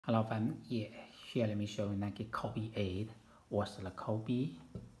Hello fam, yeah, here let me show you Nike Kobe 8. What's the Kobe?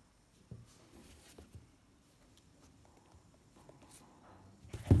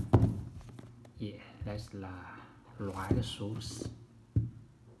 Yeah, that's the right shoes.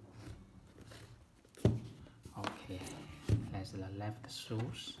 Okay, that's the left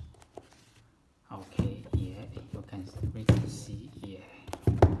shoes. Okay, yeah, you can really see, yeah,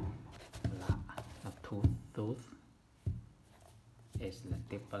 the two tooth is the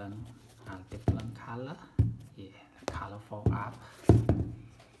different color. Yeah, the colorful up.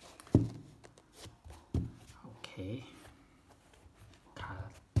 Okay,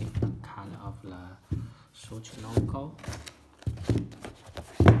 different color of the Swoosh logo.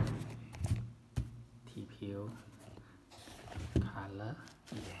 TPU color.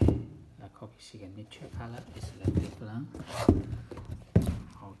 Yeah, the Kobe signature color is the different.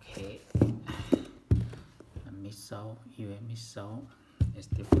 Okay, the midsole, US midsole is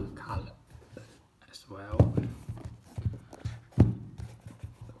different color as well.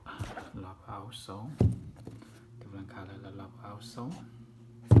 Lock also, different color the lock also.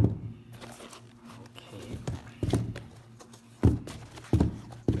 Okay,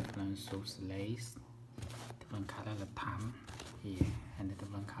 different shoes lace, different color the thumb here, and the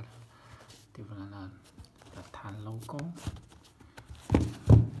different color, different the thumb logo.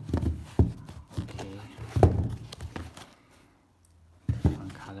 Okay,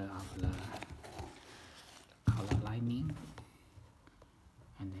 different color of the color lining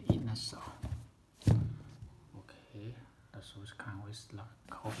and the inner sole. Okay, the shoes come with the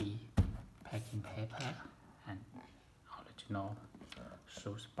Kobe packing paper and original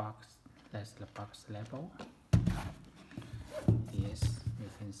shoes box. That's the box label. Yes, you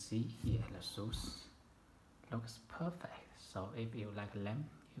can see here the shoes looks perfect. So if you like them,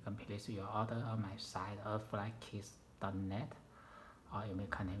 you can place your order on my site earthflykids.net, or you may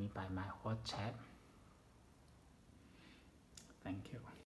connect me by my WhatsApp